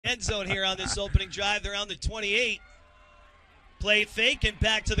end zone here on this opening drive. They're on the 28. Play fake and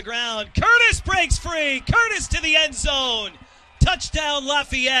back to the ground. Curtis breaks free. Curtis to the end zone. Touchdown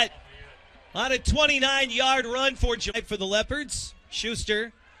Lafayette on a 29-yard run for the Leopards.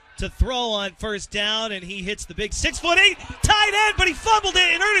 Shuster to throw on first down, and he hits the big 6'8" tight end, but he fumbled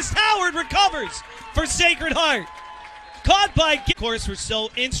it, and Ernest Howard recovers for Sacred Heart. Caught by, of course, were so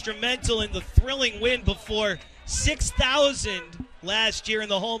instrumental in the thrilling win before 6,000 last year in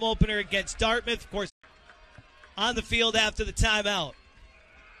the home opener against Dartmouth. Of course, on the field after the timeout.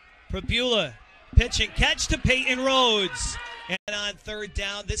 Prabula pitch and catch to Peyton Rhodes. And on third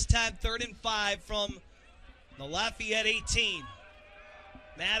down, this time 3rd and 5 from the Lafayette 18.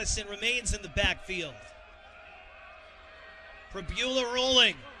 Madison remains in the backfield. Prabula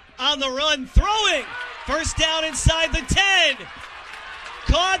rolling, on the run, throwing. First down inside the 10.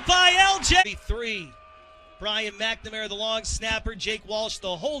 Caught by LJ. 3. Brian McNamara, the long snapper. Jake Walsh,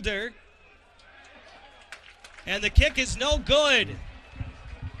 the holder. And the kick is no good.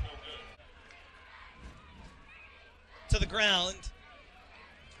 To the ground.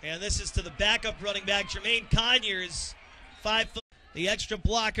 And this is to the backup running back, Jermaine Conyers. 5 foot. The extra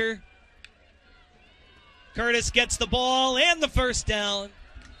blocker. Curtis gets the ball and the first down.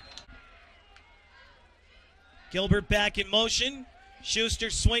 Gilbert back in motion. Shuster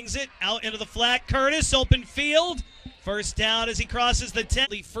swings it out into the flat. Curtis, open field. First down as he crosses the 10.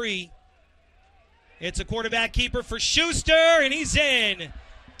 Free. It's a quarterback keeper for Shuster, and he's in.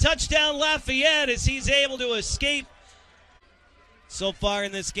 Touchdown Lafayette as he's able to escape. So far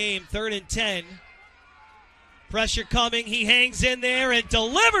in this game, 3rd and 10. Pressure coming. He hangs in there and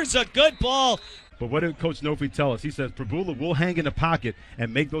delivers a good ball. But what did Coach Nofri tell us? He says Prabula will hang in the pocket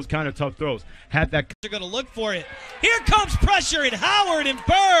and make those kind of tough throws. They're going to look for it. Here comes pressure, and Howard and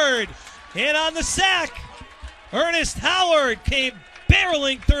Bird in on the sack. Ernest Howard came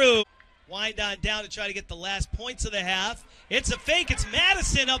barreling through. Wind on down to try to get the last points of the half. It's a fake. It's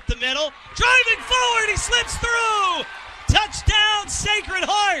Madison up the middle. Driving forward. He slips through. Touchdown, Sacred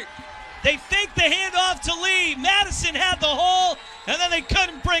Heart. They faked the handoff to Lee. Madison had the hole, and then they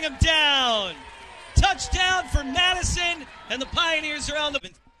couldn't bring him down. Touchdown for Madison, and the Pioneers are on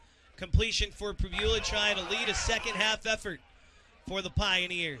the completion for Prabula, trying to lead a second half effort for the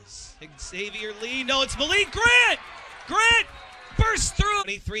Pioneers. Xavier Lee, no, it's Malik Grant. Grant bursts through.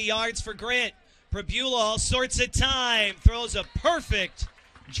 23 yards for Grant. Prabula, all sorts of time, throws a perfect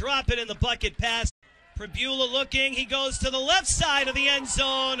drop it in the bucket pass. Prabula looking, he goes to the left side of the end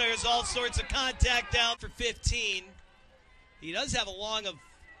zone. There's all sorts of contact down for 15. He does have a long of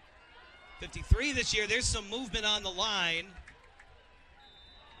 53 this year. There's some movement on the line.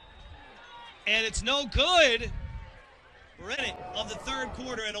 And it's no good. We're in it of the third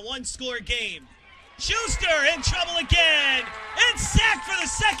quarter in a one-score game. Shuster in trouble again. And sacked for the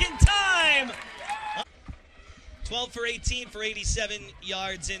second time. 12 for 18 for 87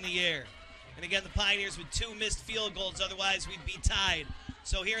 yards in the air. And again, the Pioneers with 2 missed field goals. Otherwise, we'd be tied.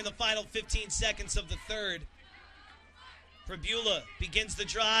 So here in the final 15 seconds of the third, Prabula begins the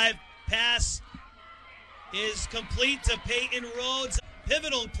drive. Pass is complete to Peyton Rhodes.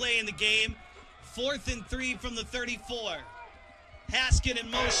 Pivotal play in the game. 4th and 3 from the 34. Haskett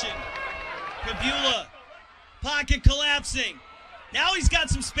in motion. Prabula, pocket collapsing. Now he's got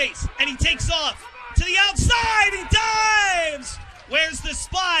some space, and he takes off to the outside. He dives. Where's the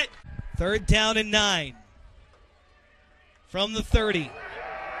spot? 3rd down and 9 from the 30.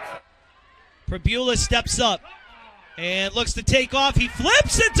 Prabula steps up and looks to take off. He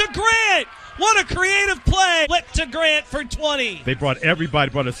flips it to Grant. What a creative play. Flip to Grant for 20. They brought everybody,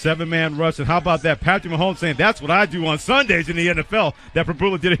 brought a 7-man rush. And how about that? Patrick Mahomes saying that's what I do on Sundays in the NFL. That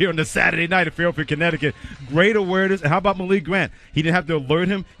Prabula did it here on the Saturday night at Fairfield, Connecticut. Great awareness. And how about Malik Grant? He didn't have to alert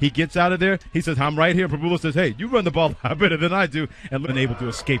him. He gets out of there. He says, I'm right here. Prabula says, hey, you run the ball a lot better than I do. And been able to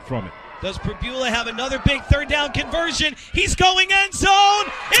escape from it. Does Prabula have another big 3rd down conversion? He's going end zone.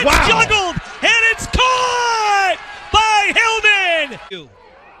 It's juggled, and it's caught by Hillman.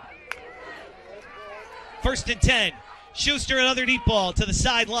 1st and 10. Shuster, another deep ball to the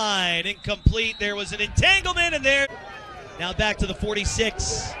sideline. Incomplete. There was an entanglement in there. Now back to the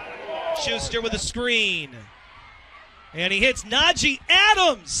 46. Shuster with a screen. And he hits Najee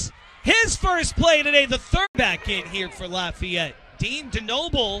Adams. His first play today, the 3rd back in here for Lafayette. Dean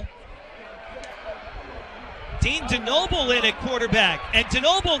DeNoble in at quarterback, and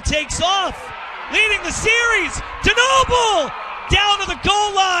DeNoble takes off, leading the series. DeNoble down to the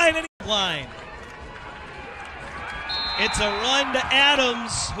goal line. It's a run to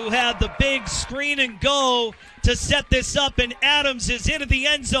Adams, who had the big screen and go to set this up, and Adams is into the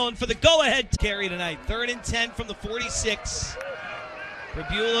end zone for the go-ahead carry tonight. 3rd and 10 from the 46.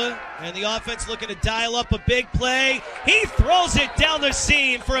 Prabula and the offense looking to dial up a big play. He throws it down the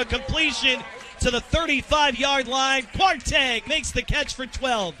seam for a completion to the 35-yard line. Quarteg makes the catch for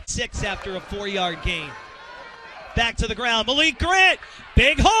 12. 6 after a 4-yard gain. Back to the ground. Malik Grant,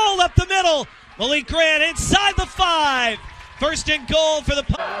 big hole up the middle. Malik Grant inside the 5. First and goal for the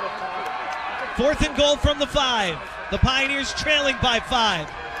 4th and goal from the 5. The Pioneers trailing by 5.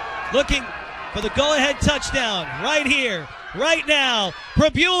 Looking for the go-ahead touchdown right here, right now.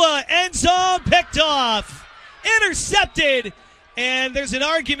 Prabula, end zone, picked off, intercepted, and there's an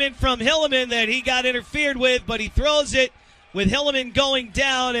argument from Hilleman that he got interfered with, but he throws it with Hilleman going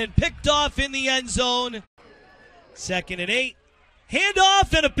down and picked off in the end zone. 2nd and 8.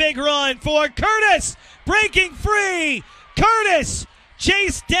 Handoff and a big run for Curtis, breaking free. Curtis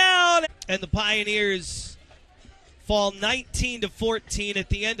chased down, and the Pioneers fall 19-14 at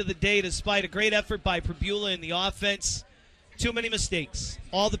the end of the day, despite a great effort by Prabula in the offense. Too many mistakes.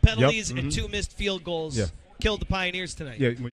 All the penalties and 2 missed field goals killed the Pioneers tonight. Yeah.